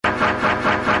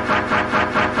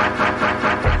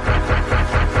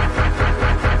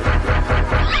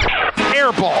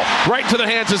Right to the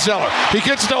hands of Zeller. He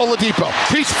gets to Oladipo.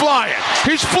 He's flying.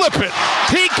 He's flipping.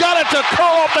 He got it to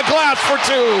curl up the glass for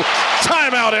two.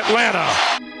 Timeout, Atlanta.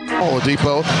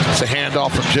 Oladipo, it's a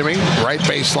handoff from Jimmy. Right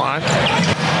baseline.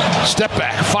 Step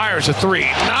back. Fires a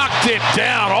three. Knocked it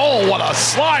down. Oh, what a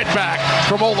slide back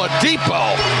from Oladipo.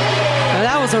 Now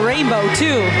that was a rainbow,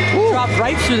 too. Woo. Dropped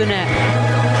right through the net.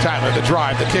 Time of the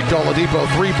drive. The kick to Oladipo.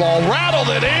 Three ball. Rattled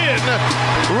it in.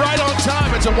 Right on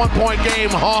time. It's a 1-point game.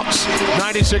 Hawks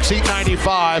 96 Heat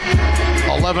 95.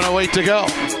 11:08 to go.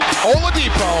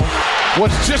 Oladipo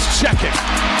was just checking.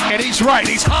 And he's right.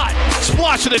 He's hot.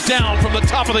 Splashing it down from the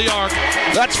top of the arc.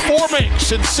 That's 4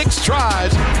 makes and 6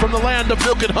 tries from the land of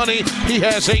milk and honey. He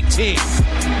has 18.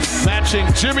 Matching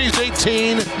Jimmy's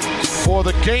 18 for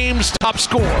the game's top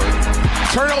score.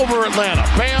 Turnover Atlanta.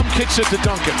 Bam kicks it to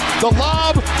Duncan. The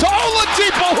lob to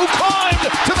Oladipo, who climbed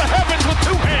to the heavens with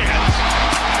 2 hands.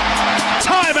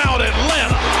 Timeout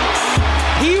Atlanta.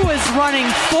 He was running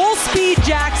full speed,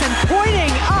 Jackson,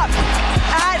 pointing up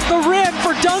at the rim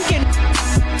for Duncan.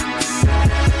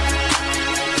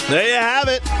 There you have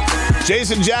it.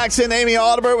 Jason Jackson, Amy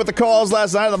Audibert with the calls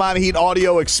last night of the Miami Heat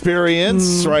audio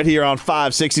experience right here on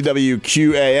 560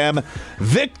 WQAM.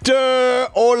 Victor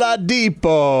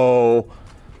Oladipo.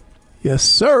 Yes,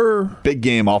 sir. Big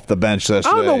game off the bench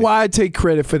yesterday. I don't know why I take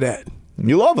credit for that.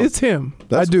 You love him. It's him.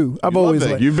 I do. I've always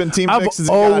liked. You've been Team Vic since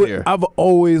he got here. I've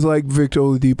always liked Victor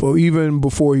Oladipo, even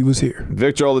before he was here.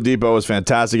 Victor Oladipo was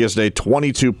fantastic yesterday.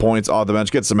 22 points off the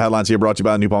bench. Get some headlines here brought to you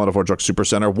by the new Palmetto Ford Truck Super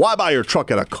Center. Why buy your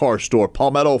truck at a car store?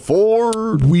 Palmetto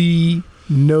Ford. We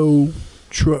know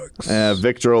trucks.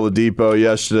 Victor Oladipo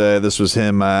yesterday. This was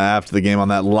him after the game on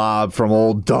that lob from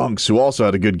old Dunks, who also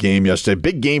had a good game yesterday.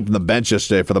 Big game from the bench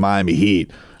yesterday for the Miami Heat.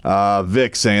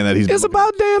 Vic saying that it's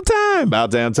about damn time.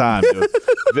 About damn time. Dude.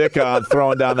 Vic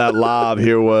throwing down that lob.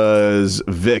 Here was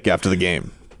Vic after the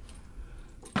game.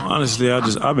 Honestly,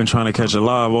 I've been trying to catch a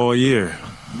lob all year,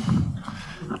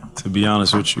 to be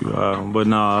honest with you. But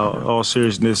no, all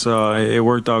seriousness, it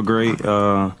worked out great.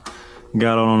 Got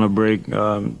on the break.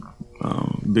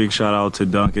 Big shout out to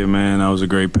Duncan, man. That was a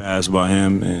great pass by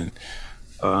him, and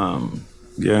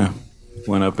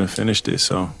went up and finished it.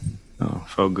 So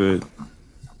felt good.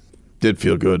 Did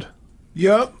feel good.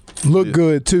 Yep. Looked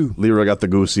good, too. Leroy got the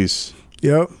goosies.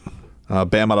 Yep.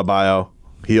 Bam Adebayo.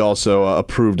 He also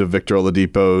approved of Victor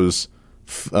Oladipo's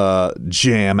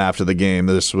jam after the game.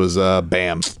 This was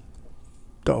Bam.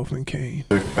 Dolphin Kane.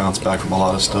 Bounced back from a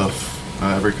lot of stuff.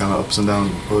 Every kind of ups and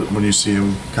downs, but when you see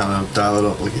him kind of dial it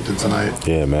up like he did tonight.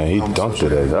 Yeah, man, he dunked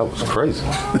today. That was crazy.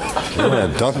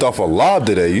 Man, dunked off a lob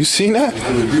today. You seen that?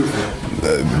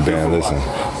 Man, listen.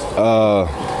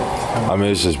 I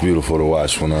mean, it's just beautiful to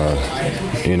watch when,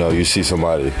 you see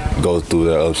somebody go through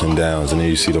their ups and downs, and then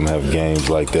you see them have games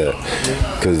like that.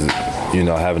 Because,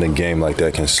 having a game like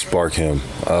that can spark him,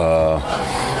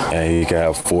 and he can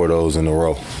have 4 of those in a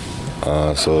row.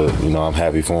 So, I'm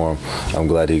happy for him. I'm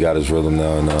glad he got his rhythm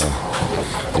now,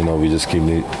 and, we just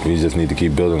need to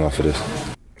keep building off of this.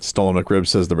 Stolen McRib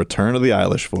says the return of the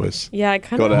Eilish voice. Yeah, I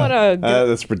kind of want to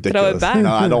that's ridiculous. Throw it back.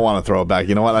 No, I don't want to throw it back.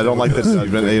 You know what? I don't like this.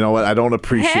 You know what? I don't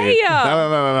appreciate it. Hey,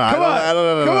 No.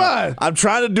 Come on. I'm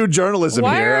trying to do journalism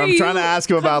Why here. are I'm trying to you ask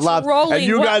him about lobs. And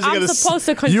you what guys are I'm supposed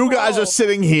to control? You guys are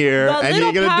sitting here The and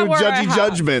you're little going to do power I judgy have.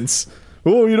 judgments.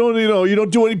 Oh, you don't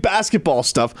do any basketball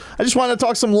stuff. I just want to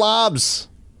talk some lobs.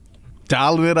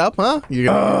 Dialing it up, huh? Is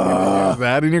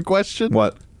that in your question?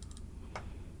 What?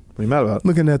 What are you mad about?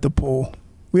 Looking at the poll.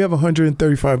 We have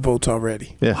 135 votes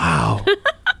already. Yeah. Wow.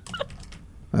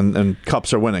 and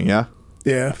cups are winning, yeah?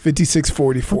 Yeah,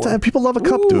 56-44. People love a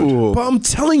cup, dude. But I'm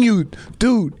telling you,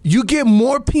 dude, you get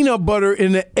more peanut butter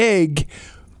in an egg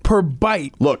per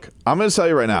bite. Look, I'm going to tell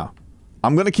you right now.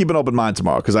 I'm going to keep an open mind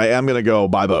tomorrow because I am going to go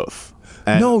buy both.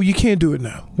 And no, you can't do it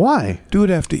now. Why? Do it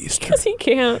after Easter. Because he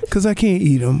can't. Because I can't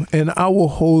eat them, and I will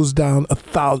hose down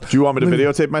 1,000. Do you want me to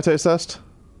videotape my taste test?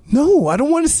 No, I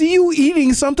don't want to see you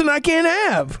eating something I can't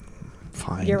have.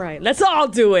 Fine. You're right. Let's all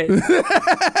do it.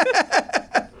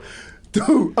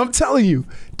 Dude, I'm telling you,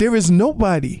 there is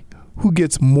nobody who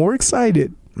gets more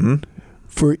excited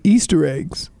for Easter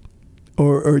eggs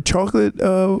or chocolate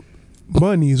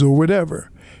bunnies or whatever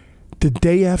the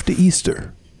day after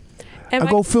Easter. I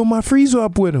go fill my freezer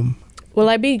up with them. Will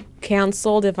I be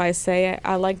canceled if I say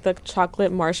I like the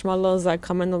chocolate marshmallows that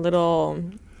come in the little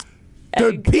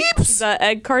Peeps? The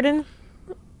egg carton?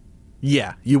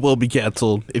 Yeah, you will be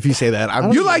canceled if you say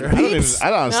that. You like Peeps?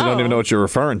 I honestly don't even know what you're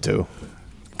referring to.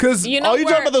 Because you know you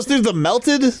talking about those things that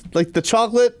melted? Like the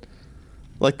chocolate?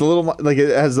 Like it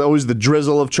has always the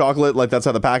drizzle of chocolate? Like that's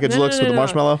how the package looks with the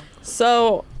marshmallow?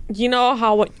 So You know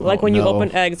how like when you no.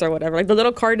 open eggs or whatever, like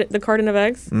the carton of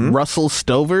eggs. Russell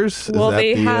Stovers? Is Well,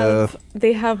 that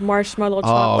they have marshmallow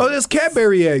chocolate. Oh, there's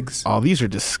Cadbury eggs. Oh, these are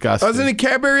disgusting. Isn't it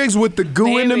Cadbury eggs with the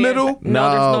goo in the Maybe. middle? No,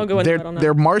 there's no goo in the they're, middle, no.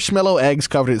 They're marshmallow eggs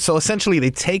covered. So essentially,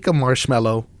 they take a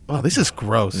marshmallow. Oh, this is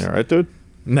gross. You all right, dude?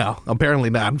 No, apparently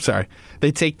not. I'm sorry.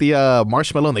 They take the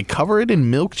marshmallow and they cover it in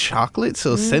milk chocolate.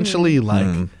 So essentially,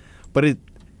 but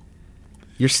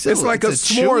you're still. It's like a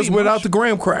chewy s'mores without the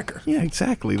graham cracker. Yeah,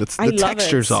 exactly. The I love it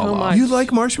texture's so all much. off. You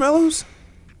like marshmallows?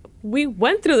 We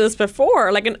went through this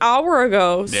before, like an hour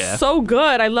ago. Yeah. So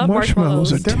good. I love Marshmallows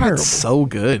marshmallows. are They're terrible. not so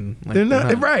good. Like, They're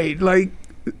not right. Like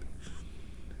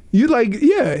you like,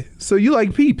 yeah. So you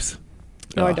like Peeps?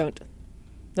 No, I don't.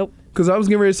 Nope. Because I was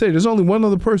getting ready to say, there's only one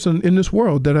other person in this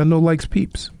world that I know likes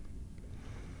Peeps.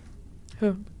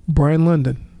 Who? Brian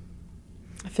London.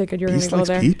 I figured you were Peeps going to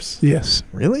go likes there. Peeps? Yes.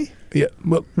 Really? Yeah.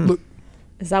 Well, look.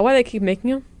 Is that why they keep making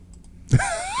them?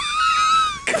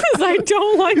 Because I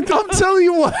don't like them. I'm telling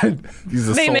you what.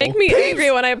 They make me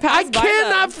angry when I pass I by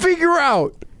cannot them. figure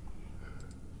out.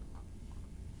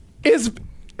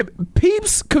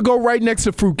 Peeps could go right next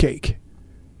to fruitcake.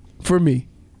 For me,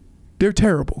 they're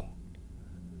terrible,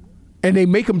 and they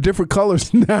make them different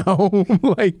colors now.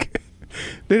 Like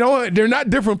they're not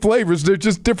different flavors; they're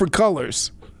just different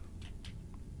colors.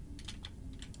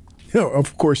 You know,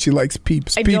 of course, she likes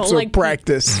Peeps. I Peeps don't are like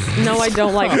practice No, I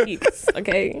don't like Peeps.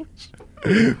 Okay.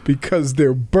 because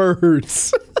they're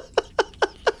birds.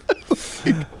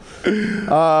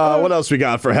 What else we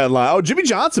got for headline? Oh, Jimmy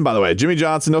Johnson, by the way. Jimmy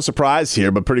Johnson, no surprise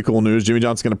here, but pretty cool news. Jimmy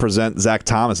Johnson's going to present Zach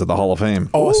Thomas at the Hall of Fame.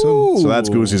 Awesome. So that's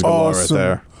Goosey's galore Awesome. right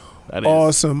there. That is.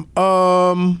 Awesome.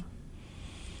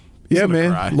 Yeah, gonna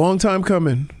man. cry. Long time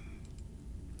coming.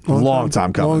 Long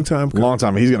time coming. Long time coming. Long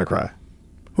time. He's going to cry.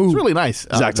 It's really nice.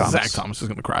 Zach Thomas. Zach Thomas is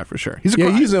going to cry for sure. He's a Yeah,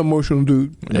 cry. he's an emotional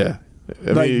dude. Yeah. I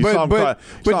mean, Like, you saw him cry.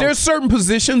 but there's certain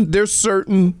positions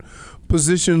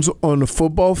on the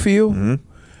football field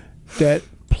that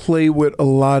play with a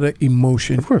lot of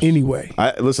emotion. Of course. Anyway.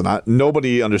 Listen,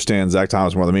 nobody understands Zach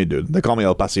Thomas more than me, dude. They call me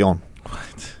El Pasión.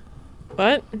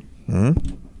 What?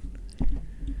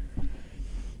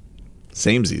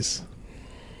 Samesies.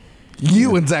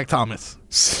 You and Zach Thomas.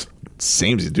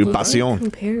 Samesies, dude. Pasión.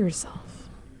 Compare yourself.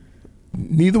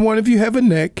 Neither one of you have a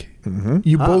neck.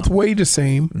 You both weigh the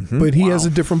same, but he has a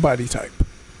different body type.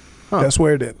 That's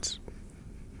where it ends.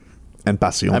 And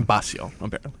Pasión. And Basio,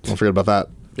 apparently. Don't forget about that.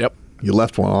 Yep. You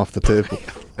left one off the table.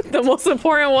 The most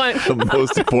important one. The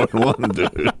most important one,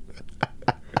 dude.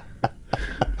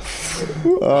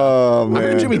 Oh, I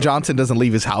heard man. Jimmy Johnson doesn't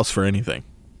leave his house for anything.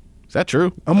 Is that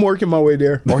true? I'm working my way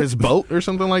there. Or his boat or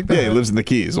something like that? Yeah, he lives in the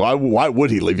Keys. Why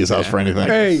would he leave his house for anything?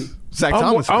 Hey, Zach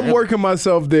Thomas. I'm man. working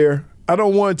myself there. I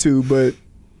don't want to, but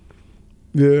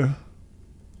yeah.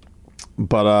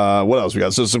 But what else we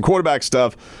got? So some quarterback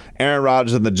stuff. Aaron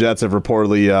Rodgers and the Jets have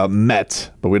reportedly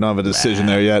met, but we don't have a decision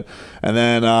there yet. And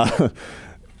then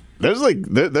there's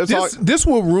This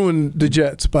will ruin the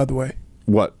Jets, by the way.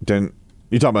 what? Then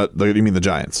you talking about? You mean the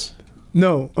Giants?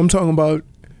 No, I'm talking about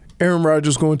Aaron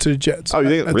Rodgers going to the Jets. Oh,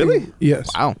 you think really? Yes.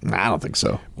 Wow. Nah, I don't think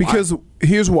so. Because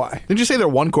here's why. Didn't you say they're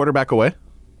one quarterback away?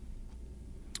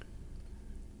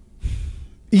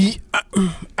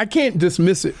 I can't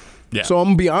dismiss it. Yeah. So I'm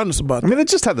gonna be honest about I that. mean, they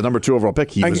just had the number 2 overall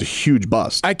pick. He was a huge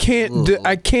bust. I can't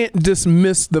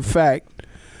dismiss the fact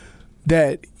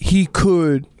that he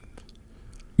could,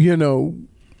 take him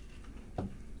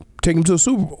to a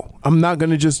Super Bowl. I'm not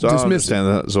gonna just I don't dismiss it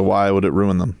understand that. So why would it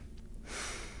ruin them?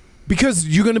 because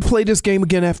you're gonna play this game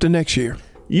again after next year.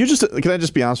 Can I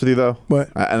just be honest with you though? What?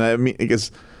 And I mean,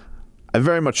 because I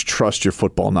very much trust your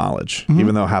football knowledge,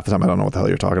 even though half the time I don't know what the hell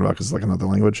you're talking about because it's like another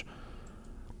language.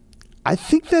 I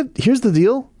think that here's the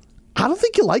deal. I don't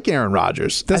think you like Aaron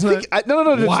Rodgers. No.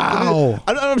 Wow.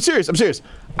 I'm serious.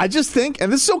 I just think,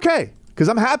 and this is okay because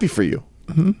I'm happy for you.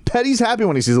 Petty's happy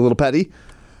when he sees a little petty.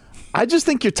 I just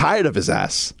think you're tired of his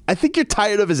ass. I think you're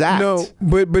tired of his act. No,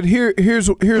 but here's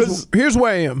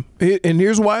why I am, and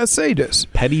here's why I say this.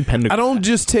 Petty Pendergrass. I don't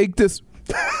just take this.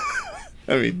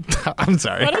 I mean, I'm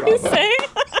sorry. What did you say?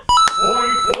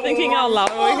 Thinking out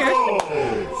loud over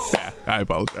here. I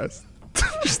apologize.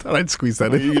 Just thought I'd squeeze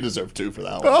that in. you deserve 2 for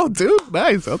that one. Oh, dude.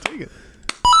 Nice. I'll take it.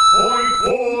 Point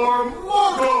for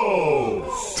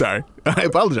Marcos. Sorry. I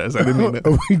apologize. I didn't mean it.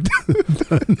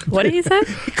 What did he say?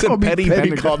 He said Petty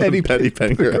Pendergrass. Called him Petty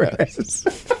Pendergrass.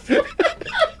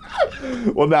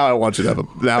 Well, now I want you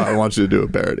to do a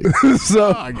parody.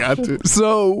 So I got to.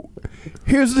 So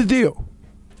here's the deal.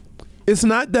 It's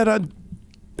not that I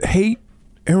hate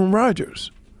Aaron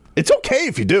Rodgers. It's okay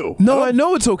if you do. No, I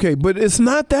know it's okay, but it's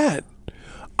not that.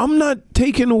 I'm not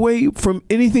taking away from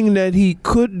anything that he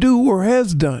could do or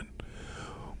has done.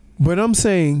 But I'm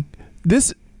saying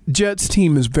this Jets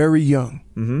team is very young.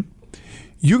 Mm-hmm.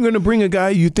 You're going to bring a guy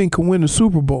you think can win a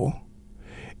Super Bowl,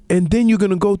 and then you're going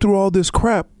to go through all this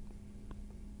crap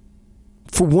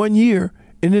for 1 year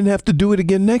and then have to do it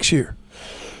again next year.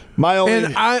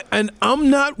 I'm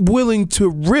not willing to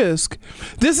risk.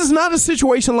 This is not a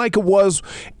situation like it was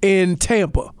in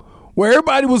Tampa, where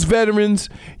everybody was veterans.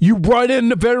 You brought in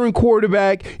the veteran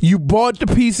quarterback. You bought the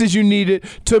pieces you needed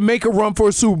to make a run for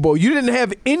a Super Bowl. You didn't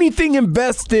have anything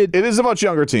invested. It is a much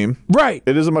younger team. Right.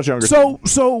 It is a much younger team.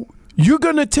 So you're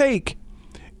going to take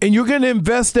and you're going to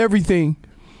invest everything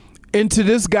into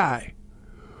this guy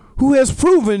who has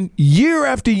proven year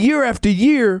after year after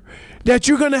year that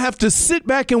you're going to have to sit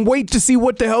back and wait to see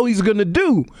what the hell he's going to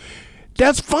do.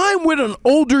 That's fine with an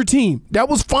older team. That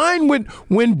was fine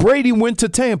when Brady went to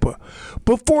Tampa.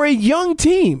 But for a young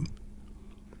team,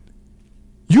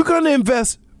 you're going to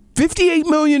invest $58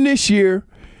 million this year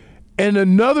and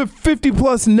another 50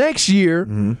 plus next year,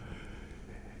 and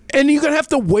you're going to have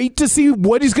to wait to see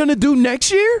what he's going to do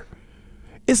next year?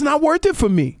 It's not worth it for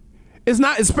me. It's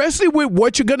not, especially with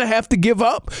what you're going to have to give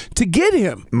up to get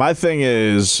him. My thing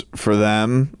is, for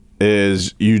them,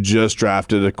 is you just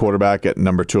drafted a quarterback at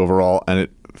number 2 overall, and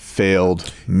it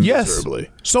failed miserably.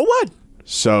 Yes. So what?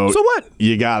 So what?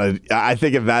 You got to – I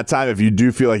think at that time, if you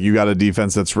do feel like you got a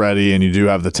defense that's ready and you do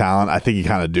have the talent, I think you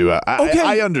kind of do it.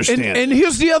 I understand. And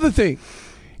here's the other thing.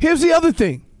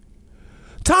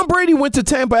 Tom Brady went to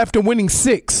Tampa after winning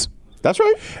 6. That's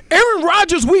right. Aaron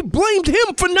Rodgers, we blamed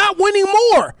him for not winning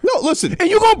more. No, listen.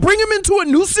 And you're going to bring him into a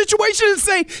new situation and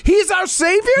say he's our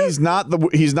savior? He's not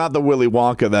the Willy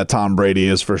Wonka that Tom Brady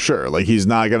is, for sure. Like, he's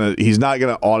not gonna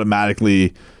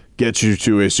automatically get you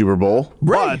to a Super Bowl.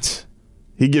 Right. But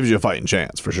he gives you a fighting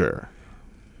chance, for sure.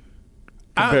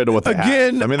 Compared to what they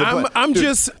again, have. I mean,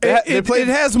 it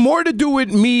has more to do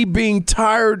with me being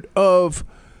tired of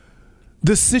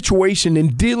the situation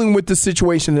and dealing with the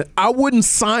situation. I wouldn't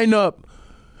sign up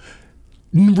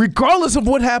regardless of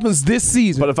what happens this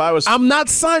season. But I'm not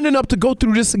signing up to go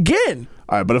through this again.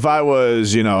 All right, but if I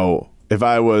was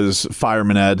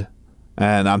Fireman Ed,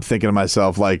 and I'm thinking to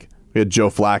myself, like, we had Joe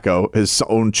Flacco, his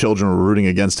own children were rooting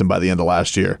against him by the end of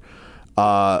last year.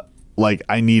 Like,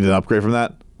 I need an upgrade from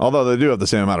that. Although they do have the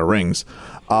same amount of rings.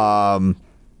 I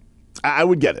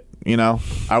would get it,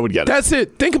 I would get it. That's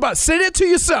it. Think about it. Say that to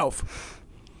yourself.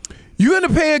 You're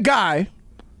going to pay a guy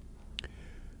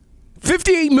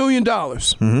 $58 million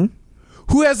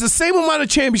who has the same amount of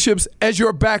championships as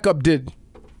your backup did.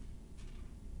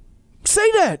 Say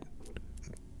that.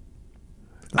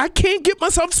 I can't get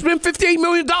myself to spend $58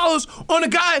 million on a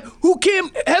guy who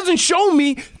hasn't shown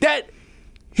me that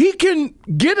he can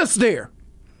get us there.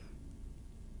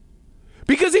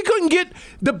 Because he couldn't get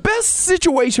the best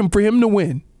situation for him to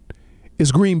win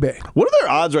is Green Bay. What are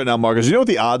their odds right now, Marcus? You know what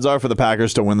the odds are for the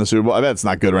Packers to win the Super Bowl? I bet it's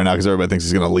not good right now because everybody thinks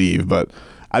he's going to leave, but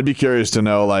I'd be curious to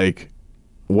know, like,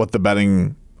 what the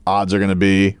betting odds are going to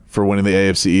be for winning the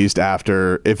AFC East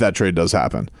if that trade does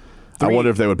happen. I wonder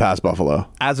if they would pass Buffalo.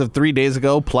 As of 3 days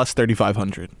ago, plus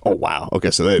 3,500. Oh, wow. Okay,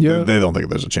 so they don't think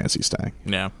there's a chance he's staying.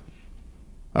 Yeah.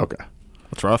 Okay.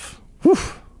 That's rough. Whew.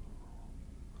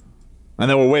 And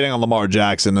then we're waiting on Lamar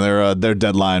Jackson. Their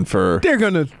deadline for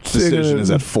decision is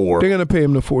at 4. They're going to pay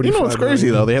him the 45. You know what's crazy,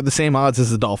 though? They have the same odds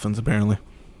as the Dolphins, apparently.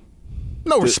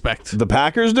 No respect. The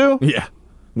Packers do? Yeah.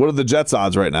 What are the Jets'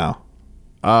 odds right now?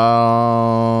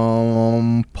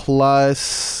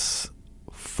 Plus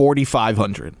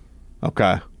 4,500.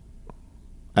 Okay.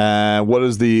 And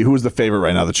who's the favorite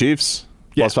right now? The Chiefs?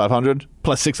 Yeah. Plus 500?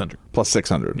 Plus 600. Plus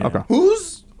 600. Yeah. Okay.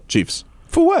 Who's? Chiefs.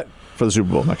 For what? For the Super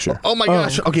Bowl next year. Oh my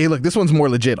gosh. Okay, look, this one's more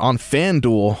legit. On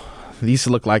FanDuel, these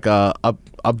look like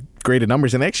upgraded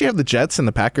numbers, and they actually have the Jets and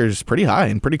the Packers pretty high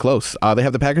and pretty close. They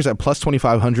have the Packers at plus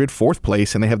 2,500, 4th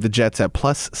place, and they have the Jets at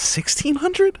plus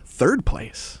 1,600, 3rd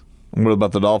place. And what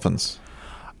about the Dolphins?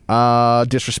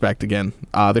 Disrespect again.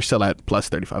 They're still at plus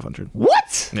 3,500.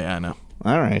 What? Yeah, I know.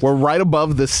 All right. We're right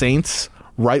above the Saints,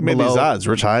 right below these odds.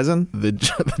 Rich Eisen? The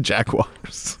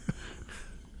Jaguars.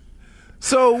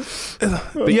 So,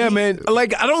 yeah, man,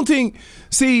 like, I don't think,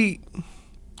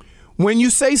 when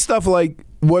you say stuff like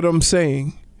what I'm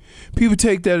saying, people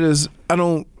take that as I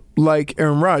don't like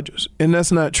Aaron Rodgers, and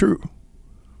that's not true.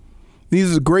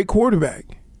 He's a great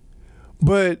quarterback.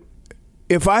 But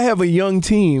if I have a young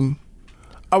team,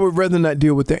 I would rather not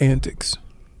deal with the antics.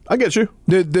 I get you.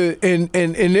 And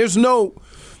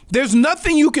there's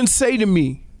nothing you can say to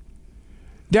me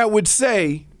that would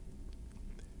say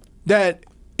that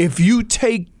if you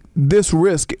take this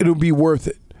risk, it'll be worth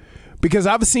it. Because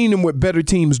I've seen them with better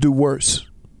teams do worse.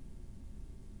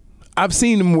 I've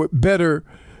seen him with better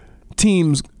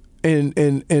teams and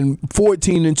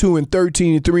 14-2 and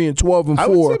 13-3 and 12-4. I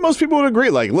would say most people would agree.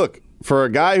 Like, look, for a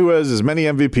guy who has as many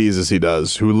MVPs as he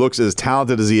does, who looks as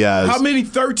talented as he has, how many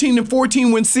 13 and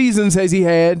 14 win seasons has he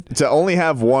had? To only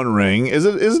have one ring is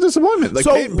a disappointment. Like,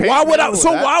 So why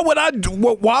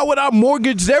would I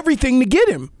mortgage everything to get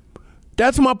him?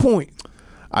 That's my point.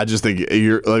 I just think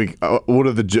you're like, who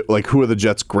are the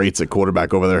Jets' greats at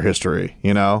quarterback over their history?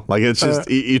 You know, like it's just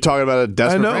you're talking about a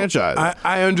desperate franchise.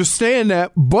 I understand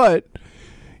that, but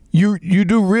you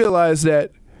do realize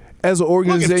that as an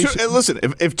organization. Look,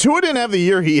 if Tua didn't have the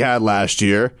year he had last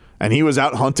year and he was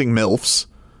out hunting MILFs,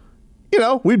 you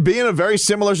know, we'd be in a very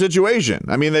similar situation.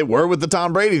 I mean, they were with the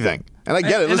Tom Brady thing, and I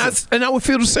get it. And I would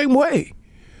feel the same way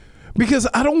because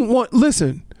I don't want.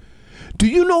 Listen, do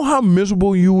you know how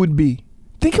miserable you would be?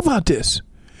 Think about this.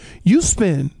 You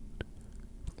spend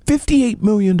 $58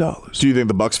 million. Do you think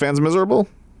the Bucs fans are miserable?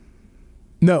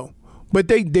 No. But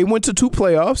they went to 2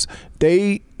 playoffs.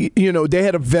 They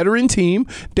had a veteran team.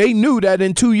 They knew that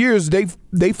in 2 years they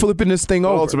flipping this thing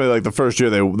over. Ultimately, like the first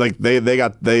year they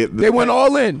went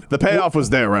all in. The payoff was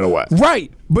there right away.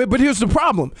 Right. But here's the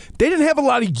problem. They didn't have a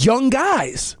lot of young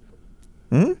guys.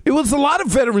 It was a lot of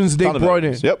veterans they brought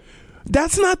in. Yep.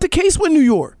 That's not the case with New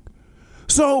York.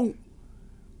 So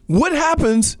what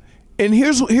happens, and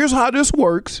here's how this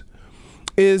works,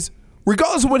 is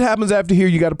regardless of what happens after here,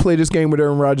 you got to play this game with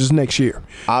Aaron Rodgers next year.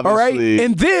 Obviously. All right?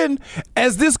 And then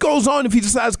as this goes on, if he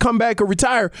decides to come back or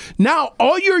retire, now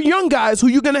all your young guys who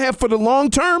you're going to have for the long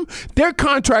term, their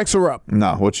contracts are up.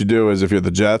 No, what you do is if you're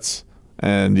the Jets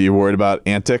and you're worried about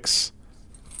antics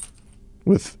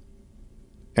with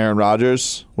Aaron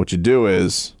Rodgers, what you do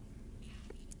is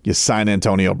you sign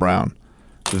Antonio Brown.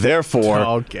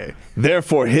 Therefore,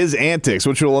 his antics,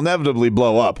 which will inevitably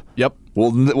blow up,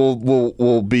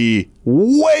 will be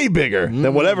way bigger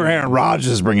than whatever Aaron Rodgers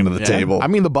is bringing to the table. I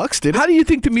mean, the Bucs did. How do you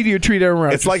think the media treat Aaron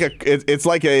Rodgers? It's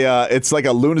like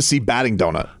a lunacy batting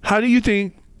donut. How do you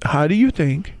think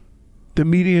the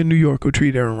media in New York will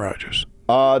treat Aaron Rodgers?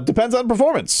 Depends on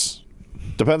performance.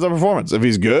 If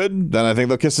he's good, then I think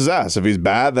they'll kiss his ass. If he's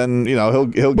bad, then he'll.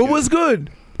 But what's good?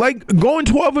 Like going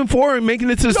 12-4 and making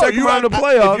it to the second round of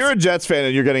playoffs. If you're a Jets fan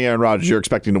and you're getting Aaron Rodgers, you're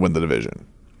expecting to win the division.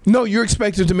 No, you're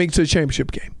expected to make it to the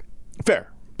championship game.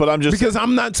 Fair, but I'm just because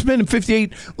I'm not spending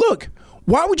 58. Look,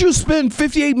 why would you spend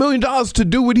 $58 million to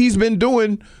do what he's been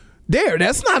doing there?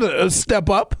 That's not a step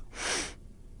up.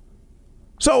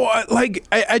 So,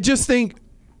 I just think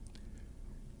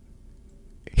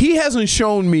he hasn't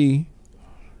shown me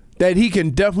that he can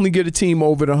definitely get a team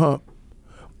over the hump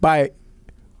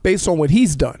based on what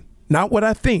he's done, not what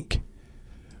I think,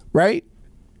 right?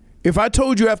 If I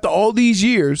told you after all these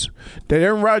years that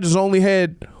Aaron Rodgers only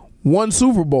had 1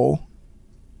 Super Bowl,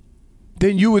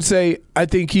 then you would say, I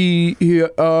think he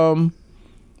was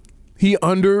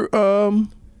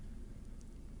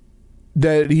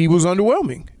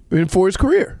underwhelming for his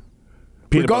career,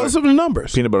 regardless of the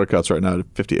numbers. Peanut butter cuts right now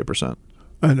at 58%.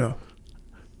 I know.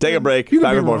 Take a break.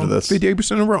 Back and forth for this.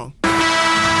 58% are wrong.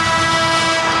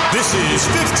 This is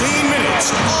 15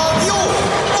 minutes of your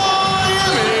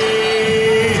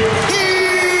Miami Heat.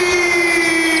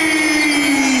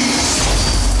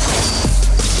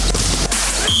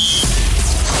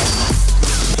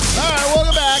 All right,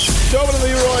 welcome back. Tobin and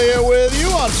Leroy here with you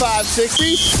on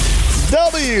 560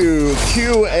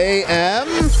 WQAM.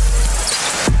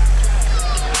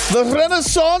 The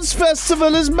Renaissance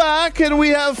Festival is back, and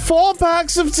we have 4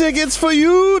 packs of tickets for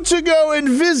you to go and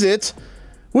visit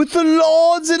with the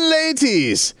lords and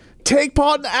ladies. Take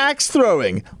part in axe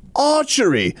throwing,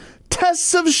 archery,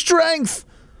 tests of strength.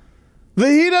 The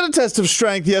Heat had a test of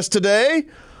strength yesterday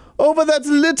over that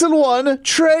little one,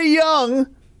 Trae Young.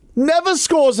 Never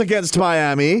scores against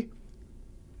Miami.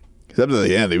 Except at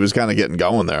the end, he was kind of getting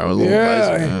going there. I was a little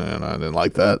dicey, and I didn't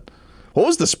like that. What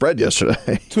was the spread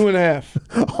yesterday?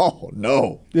 2.5. Oh,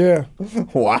 no. Yeah.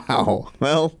 Wow.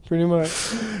 Well, pretty much.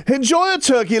 Enjoy a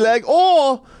turkey leg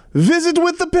or visit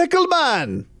with the Pickle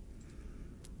Man.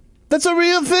 That's a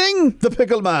real thing, the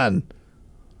Pickle Man.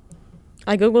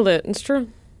 I Googled it. It's true.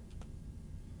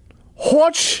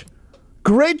 Watch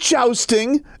great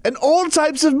jousting and all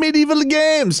types of medieval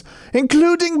games,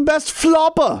 including Best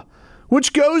Flopper,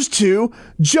 which goes to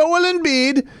Joel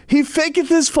Embiid, he faketh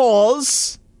his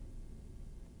falls.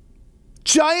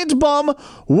 Giant Bomb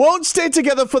won't stay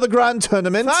together for the grand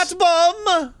tournament. Fat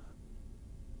Bomb!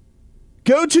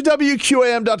 Go to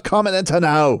WQAM.com and enter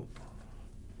now.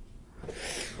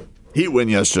 Heat win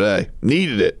yesterday.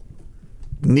 Needed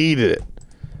it.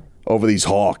 Over these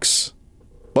Hawks.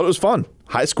 But it was fun.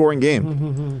 High-scoring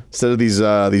game. Instead of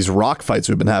these rock fights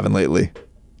we've been having lately.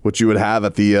 what you would have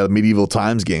at the medieval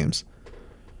times games.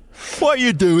 What are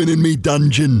you doing in me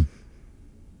dungeon?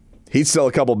 He's still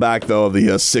a couple back, though, of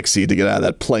the 6 seed to get out of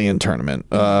that play-in tournament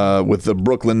with the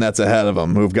Brooklyn Nets ahead of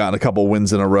him, who've gotten a couple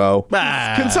wins in a row.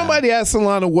 Can somebody ask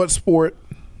Solana what sport?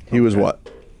 He was what?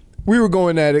 We were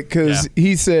going at it because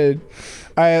he said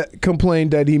I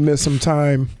complained that he missed some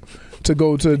time to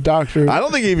go to the doctor. I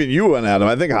don't think even you went at him.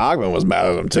 I think Hogman was mad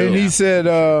at him, too. And he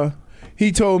said,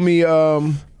 he told me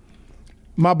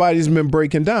my body's been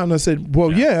breaking down. I said,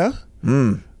 well, yeah.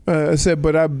 I said,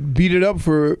 but I beat it up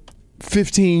for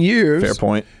 15 years. Fair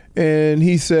point. And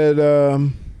he said,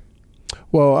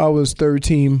 well, I was third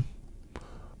team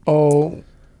all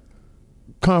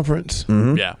conference.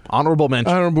 Yeah, honorable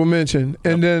mention.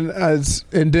 And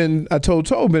then I told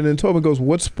Tobin, and Tobin goes,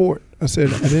 what sport? I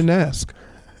said, I didn't ask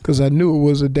because I knew it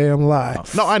was a damn lie.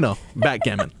 No, I know.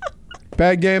 Backgammon.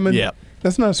 Backgammon? Yeah.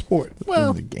 That's not a sport.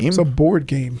 Well, it's a board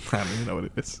game. I don't even know what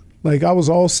it is. Like I was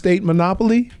all state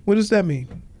Monopoly? What does that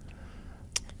mean?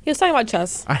 He was talking about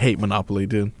chess. I hate Monopoly,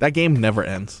 dude. That game never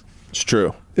ends. It's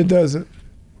true. It doesn't.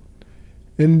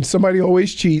 And somebody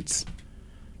always cheats.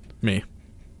 Me.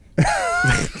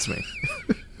 It's me.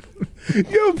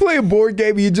 You ever play a board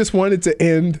game and you just want it to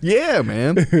end? Yeah,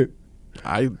 man.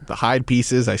 I hide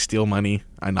pieces. I steal money.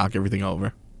 I knock everything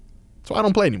over. That's why I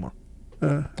don't play anymore.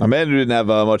 A man who didn't have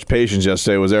much patience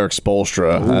yesterday was Eric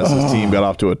Spoelstra as his team got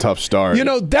off to a tough start. You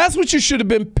know, that's what you should have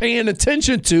been paying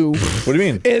attention to. What do you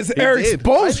mean? Is Eric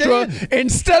Spoelstra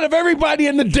instead of everybody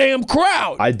in the damn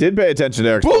crowd. I did pay attention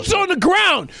to Eric Boots Spoelstra. on the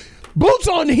ground. Boots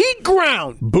on heat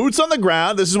ground. Boots on the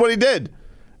ground. This is what he did.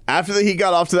 After he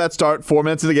got off to that start, 4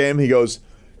 minutes of the game, he goes,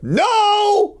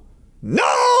 no!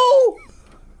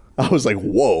 I was like,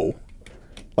 whoa.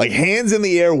 Like hands in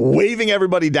the air, waving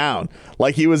everybody down.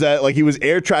 Like he was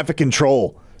air traffic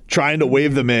control, trying to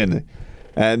wave them in.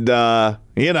 And, got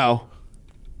it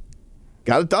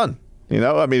done.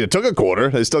 It took a quarter.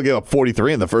 They still gave up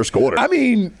 43 in the first quarter. I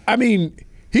mean,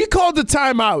 he called the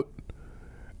timeout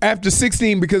after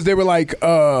 16 because they were like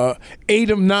 8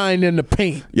 of 9 in the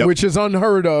paint, which is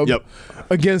unheard of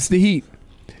against the Heat.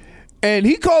 And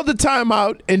he called the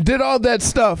timeout and did all that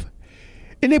stuff,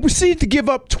 and they proceeded to give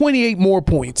up 28 more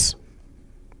points.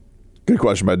 Good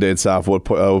question by Dade South.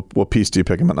 What piece do you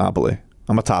pick in Monopoly?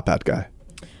 I'm a top hat guy.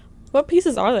 What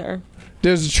pieces are there?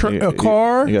 There's a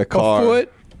car, you got a car, a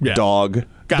foot, dog,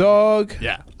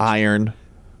 iron,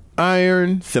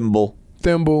 thimble.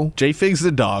 J-Fig's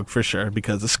the dog for sure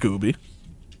because of Scooby.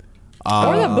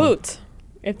 Or the boot.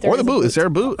 Or the boot. Is there a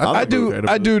boot? I do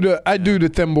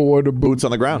the thimble or the boots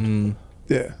on the ground.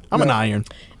 Yeah, I'm an iron.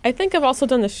 I think I've also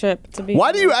done the ship.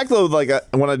 Why do you act though like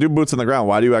when I do boots on the ground?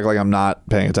 Why do you act like I'm not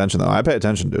paying attention though? I pay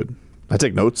attention, dude. I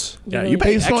take notes. Yeah, you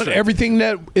pay on everything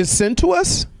that is sent to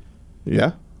us.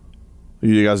 Yeah,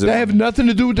 you guys that have nothing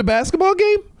to do with the basketball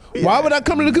game. Yeah. Why would I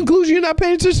come to the conclusion you're not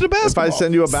paying attention to basketball? If I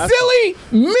send you a basketball, silly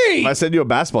me. If I send you a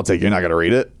basketball take, you're not going to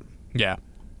read it. Yeah,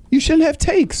 you shouldn't have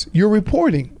takes. You're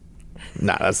reporting.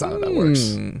 Nah, that's not how that works.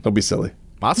 Don't be silly.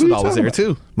 Masvidal was there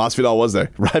too. Masvidal was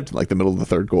there. Arrived in like the middle of the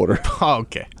third quarter. Oh,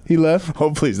 okay. He left.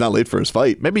 Hopefully he's not late for his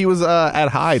fight. Maybe he was at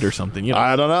Hyde or something.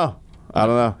 I don't know.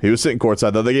 He was sitting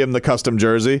courtside though. They gave him the custom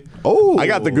jersey. Oh, I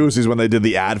got the goosies when they did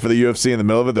the ad for the UFC in the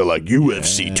middle of it. They're like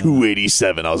UFC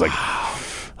 287. I was like,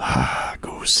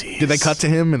 goosies. Did they cut to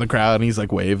him in the crowd and he's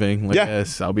like waving? Like,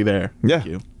 yes, I'll be there. Yeah.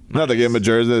 Thank you. No, they gave him a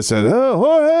jersey that said,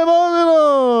 Jorge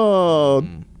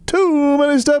Masvidal. Too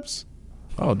many steps.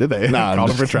 Oh, did they? Nah, called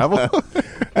him for travel.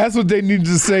 That's what they needed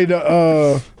to say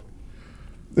to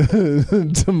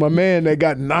to my man that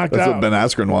got knocked out. That's what Ben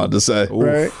Askren wanted to say.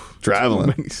 Right?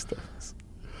 Traveling. It's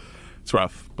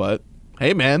rough, but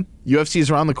hey, man, UFC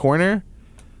is around the corner.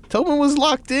 Tobin was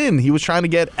locked in. He was trying to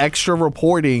get extra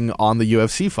reporting on the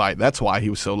UFC fight. That's why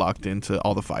he was so locked into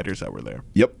all the fighters that were there.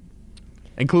 Yep.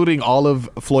 Including all of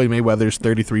Floyd Mayweather's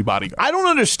 33 bodyguards. I don't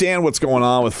understand what's going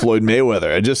on with Floyd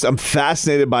Mayweather. I'm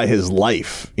fascinated by his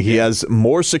life. He has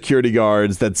more security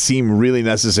guards that seem really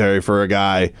necessary for a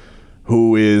guy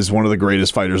who is one of the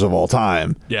greatest fighters of all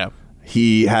time. Yeah.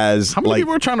 He has how many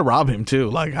people were trying to rob him too?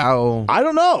 Like how? I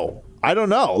don't know.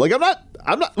 Like I'm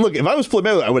not look, if I was Floyd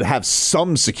Mayweather, I would have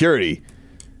some security.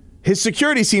 His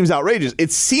security seems outrageous.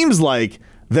 It seems like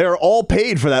they're all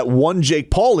paid for that one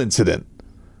Jake Paul incident.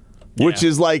 Which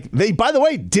is like, they, by the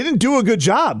way, didn't do a good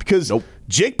job because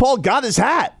Jake Paul got his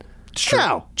hat.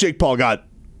 Now, Jake Paul got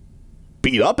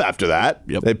beat up after that.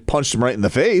 Yep. They punched him right in the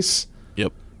face.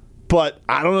 Yep. But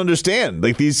I don't understand.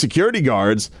 Like these security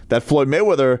guards that Floyd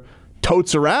Mayweather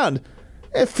totes around,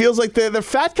 it feels like they're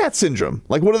fat cat syndrome.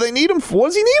 Like, what do they need him for? What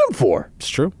does he need him for? It's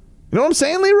true. You know what I'm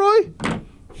saying, Leroy?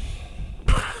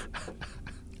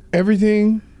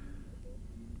 Everything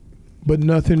but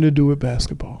nothing to do with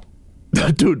basketball.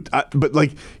 Dude, but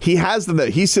like he has them there.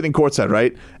 He's sitting courtside,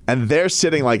 right? And they're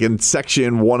sitting like in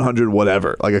section 100,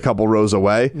 whatever, like a couple rows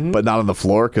away, but not on the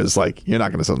floor because like you're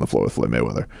not going to sit on the floor with Floyd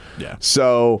Mayweather. Yeah.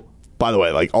 So, by the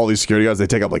way, like all these security guards, they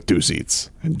take up like 2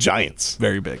 seats and giants,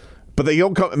 very big. But they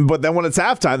don't come. But then when it's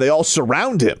halftime, they all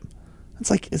surround him. It's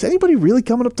like, is anybody really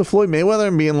coming up to Floyd Mayweather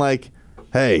and being like,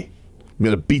 "Hey, I'm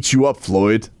gonna beat you up,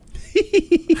 Floyd"?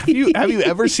 Have you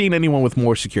ever seen anyone with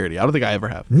more security? I don't think I ever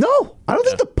have. No, I don't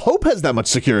think the Pope has that much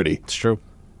security. It's true.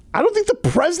 I don't think the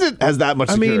president has that much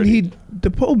security. I mean,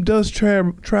 the Pope does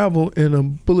travel in a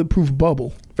bulletproof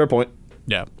bubble. Fair point.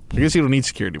 Yeah. I guess you don't need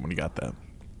security when you got that.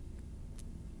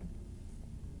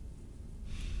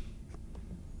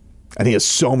 And he has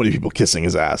so many people kissing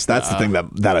his ass. That's the thing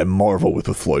that I marvel with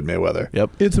Floyd Mayweather. Yep.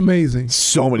 It's amazing.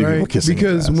 So many people kissing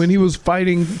because his ass. when he was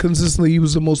fighting consistently, he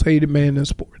was the most hated man in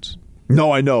sports.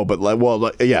 No, I know, but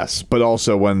yes, but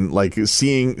also when like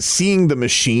seeing the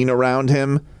machine around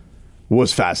him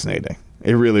was fascinating.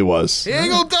 It really was. He ain't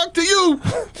gonna talk to you.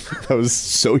 That was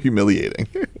so humiliating.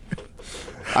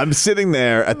 I'm sitting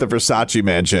there at the Versace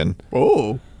mansion.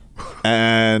 Oh.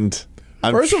 And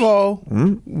first of all,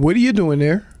 what are you doing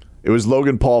there? It was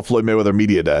Logan Paul Floyd Mayweather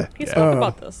Media Day. He spoke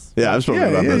about this. Yeah, I've spoken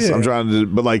about this. Yeah. I'm trying to,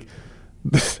 but like,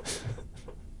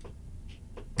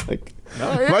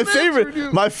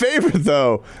 my favorite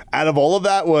though, out of all of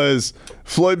that was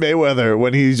Floyd Mayweather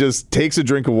when he just takes a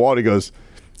drink of water. He goes,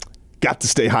 "Got to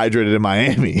stay hydrated in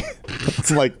Miami." It's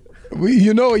like,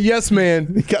 you know, a yes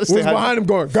man you gotta stay was behind him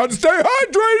going, "Got to stay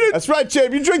hydrated." That's right,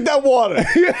 champ. You drink that water.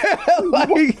 Yeah,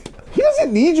 like. He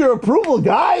doesn't need your approval,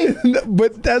 guy.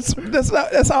 But that's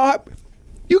how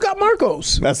you got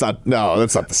Marcos. That's not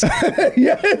the same.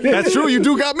 Yeah, That's true. You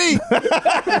do got me.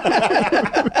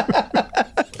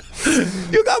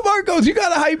 You got Marcos. You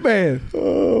got a hype man.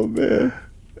 Oh man.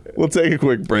 We'll take a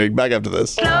quick break. Back after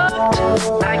this.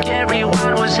 Like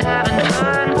everyone was having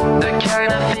fun. The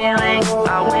kind of feeling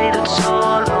I waited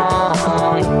so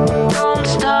long. Don't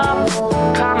stop.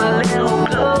 Come a little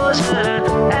closer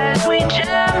as we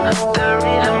jam. The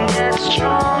rhythm gets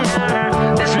stronger.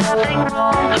 There's nothing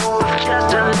wrong with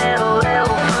just a little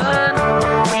fun.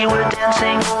 We were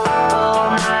dancing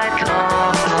all night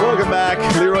long. Welcome back.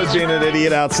 Leroy's being an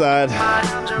idiot outside.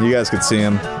 You guys could see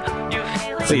him.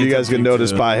 So you guys can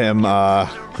notice by him,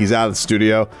 he's out of the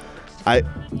studio.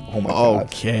 Oh my God.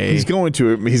 Okay. He's going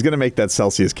to make that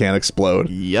Celsius can explode.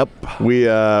 Yep.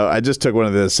 I just took one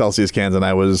of the Celsius cans and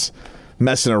I was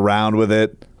messing around with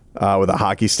it with a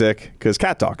hockey stick because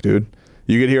cat talk, dude.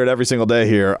 You can hear it every single day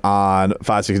here on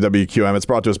 560 WQM. It's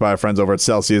brought to us by our friends over at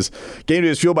Celsius. Game day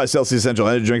is fueled by Celsius Essential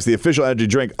Energy Drinks, the official energy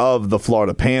drink of the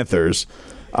Florida Panthers.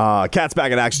 Cats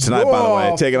back in action tonight, by the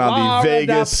way, taking on the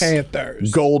Vegas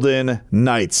Panthers. Golden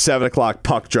Knights. 7 o'clock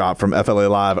puck drop from FLA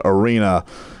Live Arena.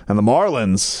 And the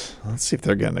Marlins, let's see if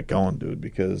they're getting it going, dude,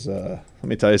 because let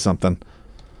me tell you something.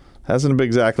 Hasn't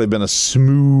exactly been a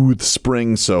smooth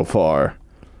spring so far.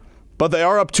 But they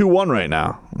are up 2-1 right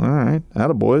now. All right,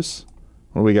 attaboys.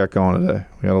 What do we got going today?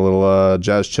 We got a little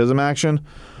Jazz Chisholm action.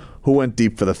 Who went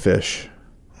deep for the fish?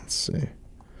 Let's see.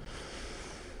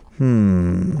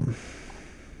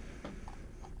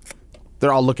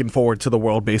 They're all looking forward to the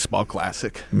World Baseball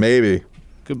Classic. Maybe.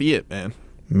 Could be it, man.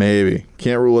 Maybe.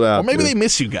 Can't rule it out. Or maybe dude. they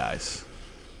miss you guys.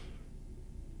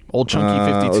 Old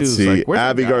Chunky 52. Let's see. Like, where's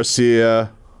that Abby guy?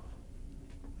 Garcia.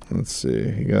 Let's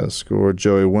see. He got a score.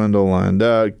 Joey Wendell lined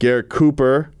out. Garrett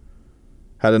Cooper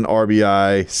had an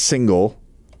RBI single.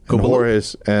 And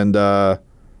Jorge's. And, yeah.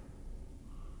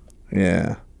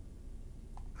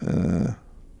 All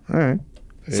right.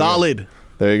 Solid.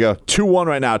 There you go. 2-1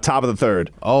 right now, top of the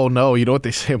third. Oh, no. You know what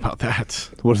they say about that?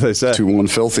 What do they say? 2-1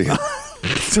 filthy.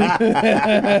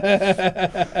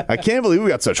 I can't believe we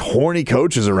got such horny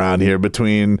coaches around here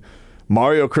between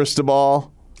Mario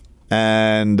Cristobal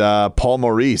and Paul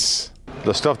Maurice.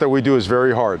 The stuff that we do is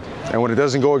very hard. And when it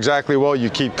doesn't go exactly well, you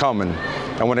keep coming.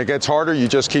 And when it gets harder, you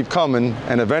just keep coming,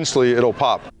 and eventually it'll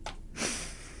pop.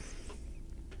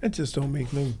 That just don't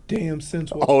make no damn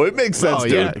sense. Oh, it makes sense,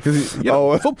 dude. Yeah, because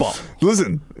football.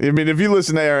 Listen, I mean, if you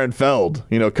listen to Aaron Feld,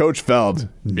 Coach Feld,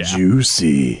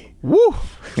 juicy. Woo.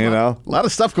 A lot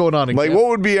of stuff going on in Like, camp. what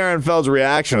would be Aaron Feld's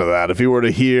reaction to that if he were to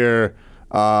hear,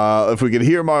 if we could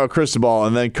hear Mario Cristobal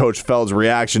and then Coach Feld's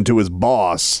reaction to his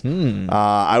boss?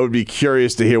 I would be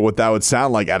curious to hear what that would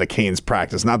sound like at a Canes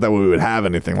practice. Not that we would have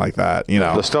anything like that,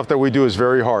 The stuff that we do is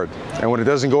very hard. And when it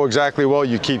doesn't go exactly well,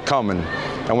 you keep coming.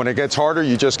 And when it gets harder,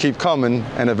 you just keep coming,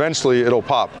 and eventually it'll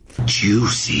pop.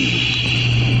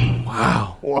 Juicy.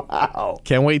 Wow.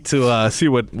 Can't wait to see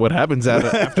what happens after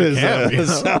camp. It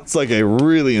sounds like a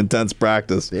really intense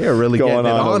practice. They're really going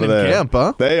getting it on in there. camp,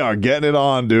 huh? They are getting it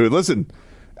on, dude. Listen,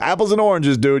 apples and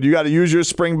oranges, dude. You got to use your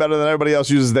spring better than everybody else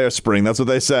uses their spring. That's what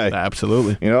they say.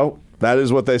 Absolutely. You know, that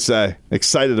is what they say.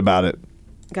 Excited about it.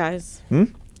 Guys,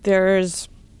 there's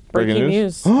Breaking breaking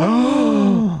news.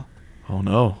 Oh,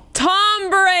 no. Tom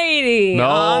Brady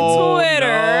on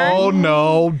Twitter.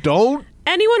 No, don't.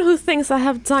 Anyone who thinks I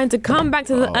have time to come back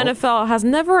to the NFL has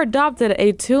never adopted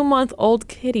a 2-month-old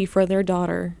kitty for their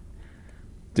daughter.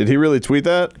 Did he really tweet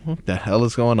that? What the hell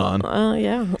is going on?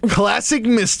 Yeah. Classic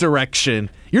misdirection.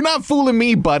 You're not fooling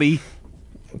me, buddy.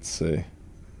 Let's see.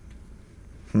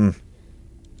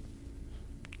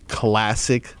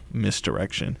 Classic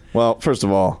misdirection. Well, first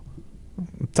of all,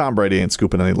 Tom Brady ain't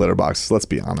scooping any litter boxes. Let's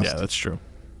be honest. Yeah, that's true.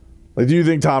 Like, do you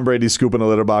think Tom Brady's scooping a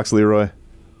litter box, Leroy?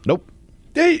 Nope.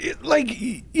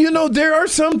 There are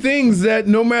some things that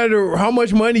no matter how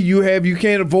much money you have, you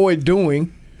can't avoid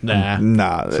doing.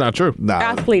 Nah, it's not true. Nah,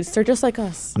 Athletes, they're just like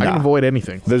us. I can avoid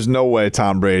anything. There's no way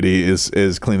Tom Brady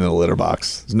is cleaning a litter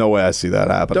box. There's no way I see that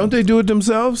happening. Don't they do it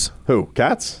themselves? Who?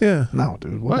 Cats? Yeah. No,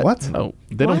 dude. What? No,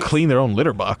 they don't clean their own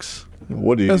litter box.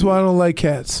 What do you? That's why I don't like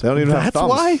cats. They don't even have That's thumbs.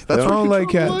 why? They That's I don't like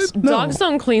cats. No. Dogs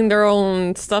don't clean their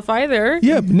own stuff either.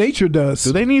 Yeah, nature does.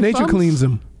 Do they need Nature thumbs? cleans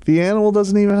them. The animal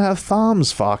doesn't even have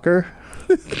thumbs, Fokker.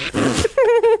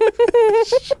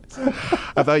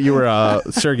 I thought you were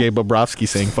Sergei Bobrovsky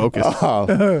saying focus.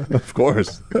 Oh, of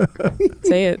course.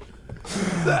 Say it.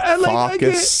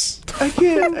 Focus. I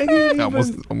can't even.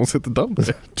 Almost hit the dump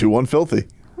there. 2-1 filthy.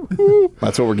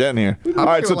 That's what we're getting here. All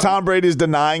right, so Tom Brady's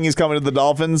denying he's coming to the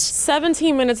Dolphins.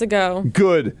 17 minutes ago.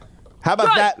 Good. How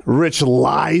about that, Rich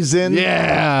Leisen?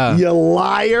 Yeah. You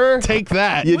liar. Take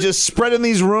that. You're just spreading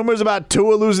these rumors about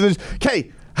Tua losing his...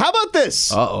 Okay, how about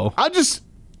this? Uh-oh. I just...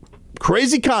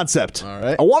 Crazy concept. All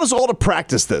right. I want us all to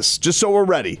practice this, just so we're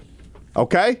ready.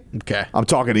 Okay? Okay. I'm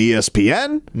talking to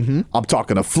ESPN. Mm-hmm. I'm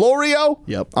talking to Florio.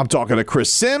 Yep. I'm talking to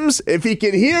Chris Sims. If he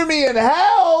can hear me in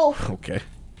hell... Okay.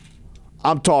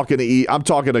 I'm talking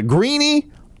to Greeny.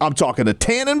 I'm talking to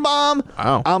Tannenbaum.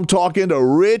 Wow. I'm talking to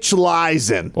Rich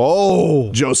Leisen.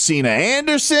 Oh. Josina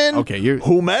Anderson. Okay,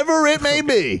 whomever it may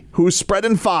be who's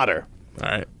spreading fodder. All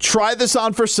right. Try this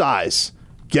on for size.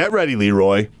 Get ready,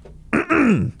 Leroy.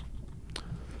 The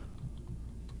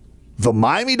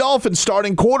Miami Dolphins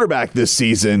starting quarterback this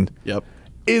season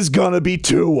is going to be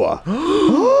Tua.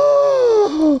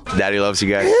 Daddy loves you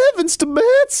guys. Heavens to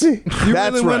Betsy. You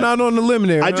That's really went right. out on the limb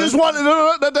there. I just wanted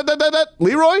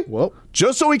Leroy, well,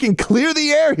 just so we can clear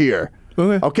the air here.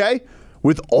 Okay?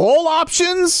 With all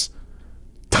options,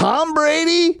 Tom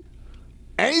Brady,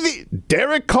 anything,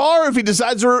 Derek Carr, if he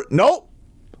decides to, nope.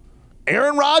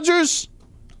 Aaron Rodgers,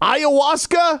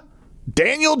 ayahuasca,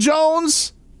 Daniel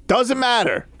Jones, doesn't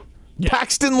matter. Yeah.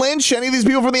 Paxton Lynch, any of these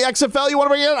people from the XFL you want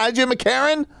to bring in? IJ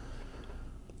McCarron?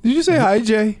 Did you say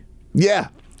IJ? Yeah.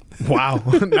 Wow.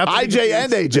 IJ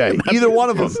and AJ. Either one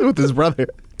of them. With his brother.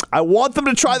 I want them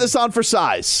to try this on for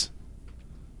size.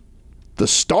 The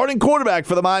starting quarterback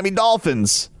for the Miami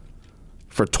Dolphins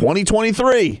for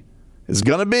 2023 is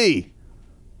going to be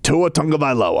Tua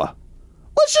Tagovailoa.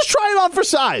 Let's just try it on for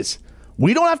size.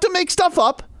 We don't have to make stuff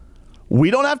up.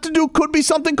 We don't have to do could be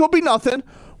something, could be nothing.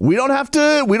 We don't have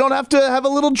to have a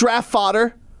little draft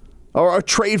fodder or a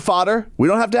trade fodder. We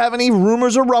don't have to have any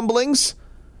rumors or rumblings.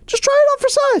 Just try it on for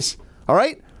size. All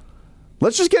right?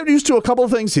 Let's just get used to a couple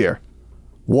of things here.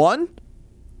 One,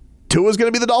 Tua's going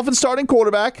to be the Dolphins starting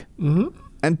quarterback. Mm-hmm.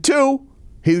 And two,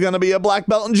 he's going to be a black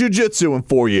belt in jiu-jitsu in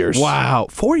 4 years. Wow.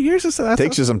 4 years?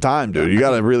 Takes you some time, dude. You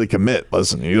got to really commit.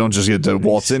 Listen, you don't just get to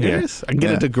waltz in here. I can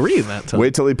get a degree in that time.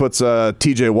 Wait till he puts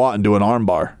TJ Watt into an arm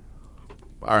bar.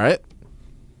 All right.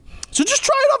 So just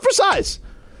try it on for size.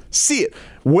 See it.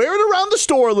 Wear it around the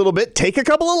store a little bit. Take a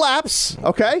couple of laps,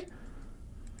 okay?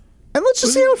 And let's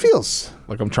just see how it feels.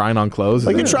 Like I'm trying on clothes?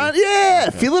 Like you're trying, yeah.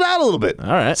 Feel it out a little bit. All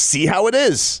right. See how it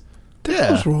is.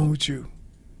 Yeah. What's wrong with you?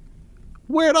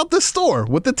 Wear it out the store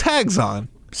with the tags on.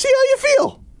 See how you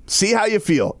feel. See how you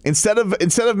feel. Instead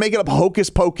of making up hocus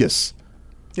pocus.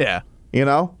 Yeah. You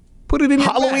know? Put it in your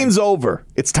Halloween's bag. over.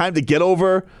 It's time to get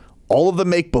over all of the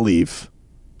make-believe.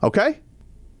 Okay?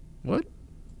 What?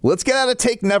 Let's get out of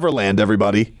Take Neverland,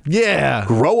 everybody. Yeah.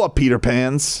 Grow up, Peter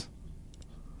Pans.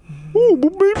 Oh,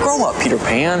 but maybe, Grow up, Peter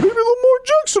Pan. Maybe Lamar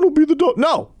Jackson will be the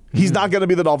No, he's not going to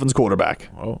be the Dolphins quarterback.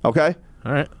 Oh. Okay?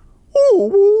 All right. Oh,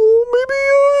 well,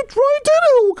 maybe Ryan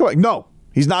Tannehill will come back. No,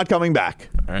 he's not coming back.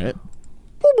 All right.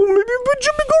 Oh, well, maybe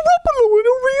Jimmy Garoppolo and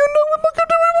reunite with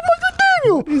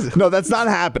Michael Daniel. No, that's not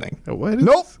happening. What is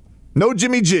Nope. No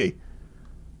Jimmy G.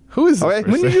 Who is this Okay.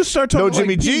 person? When did you start talking No like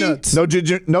Jimmy G. peanuts? No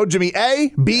Jimmy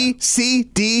A, B, C,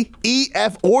 D, E,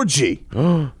 F, or G.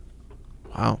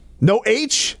 Wow. No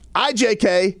H, I, J,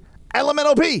 K, L, M, N,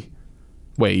 O, P.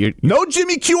 Wait, you're No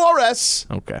Jimmy Q, R, S.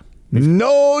 okay.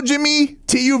 No Jimmy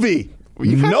T, U, V.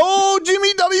 No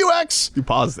Jimmy W, X. You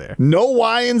pause there. No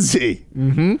Y and Z.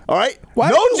 Mm-hmm. All right.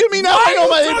 No Jimmy now. Why I know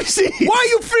my are you ABCs. Why are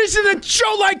you finishing a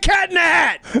show like Cat in the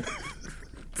Hat?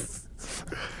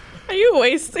 Are you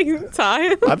wasting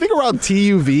time? I think around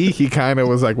TUV, he kind of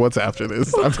was like, "What's after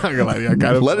this?" I'm not gonna lie to you. I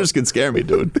kind of Letters can scare me,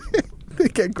 dude. they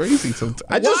get crazy sometimes.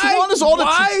 I just want us all to.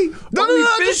 Why? No, are no, we no.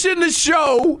 finishing the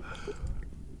show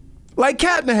like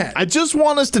Cat in the Hat? I just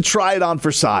want us to try it on for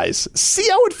size. See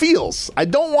how it feels. I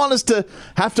don't want us to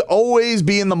have to always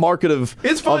be in the market of,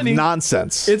 It's funny. of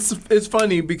nonsense. It's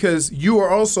funny because you are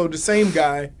also the same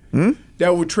guy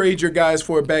that would trade your guys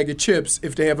for a bag of chips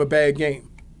if they have a bad game.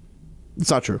 It's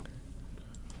not true.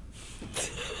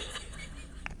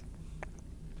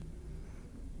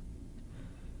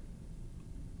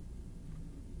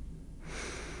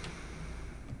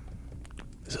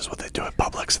 This is what they do at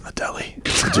Publix in the deli.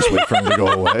 Just wait for him to go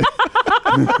away.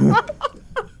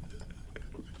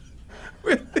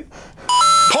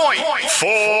 Point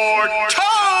for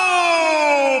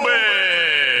Toby.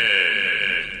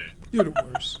 You're the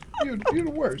worst. You're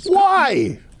the worst.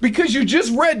 Why? Because you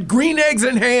just read Green Eggs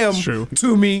and Ham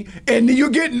to me, and you're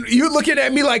looking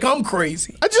at me like I'm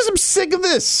crazy. I just am sick of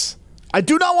this. I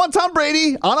do not want Tom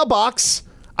Brady on a box.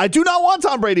 I do not want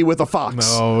Tom Brady with a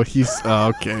fox. No, he's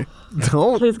okay.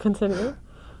 Don't. Please continue.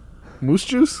 Moose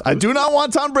juice? I do not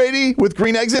want Tom Brady with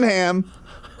green eggs and ham.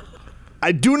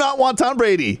 I do not want Tom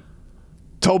Brady.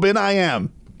 Tobin, I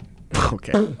am.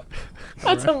 Okay.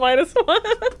 That's a -1.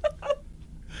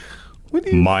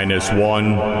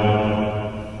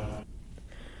 -1.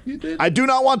 I do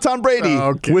not want Tom Brady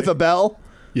with a bell.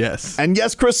 Yes. And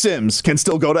yes, Chris Sims can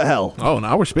still go to hell. Oh,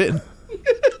 now we're spitting.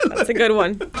 That's a good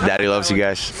one. Daddy loves you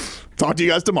guys. Talk to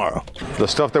you guys tomorrow. The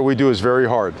stuff that we do is very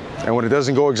hard. And when it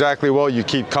doesn't go exactly well, you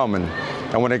keep coming.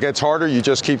 And when it gets harder, you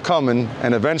just keep coming,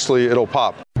 and eventually it'll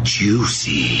pop.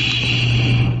 Juicy.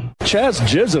 Chaz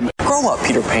Jism. Grow up,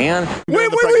 Peter Pan. Wait,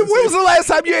 when was the last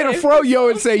time you ate a froyo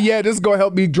and say, yeah, this is going to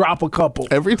help me drop a couple?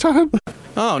 Every time?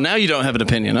 Oh, now you don't have an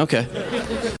opinion. Okay.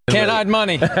 Can't hide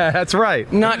money. That's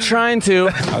right. Not trying to.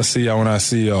 I'll see y'all when I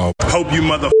see y'all. Hope you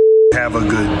mother have a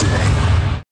good day.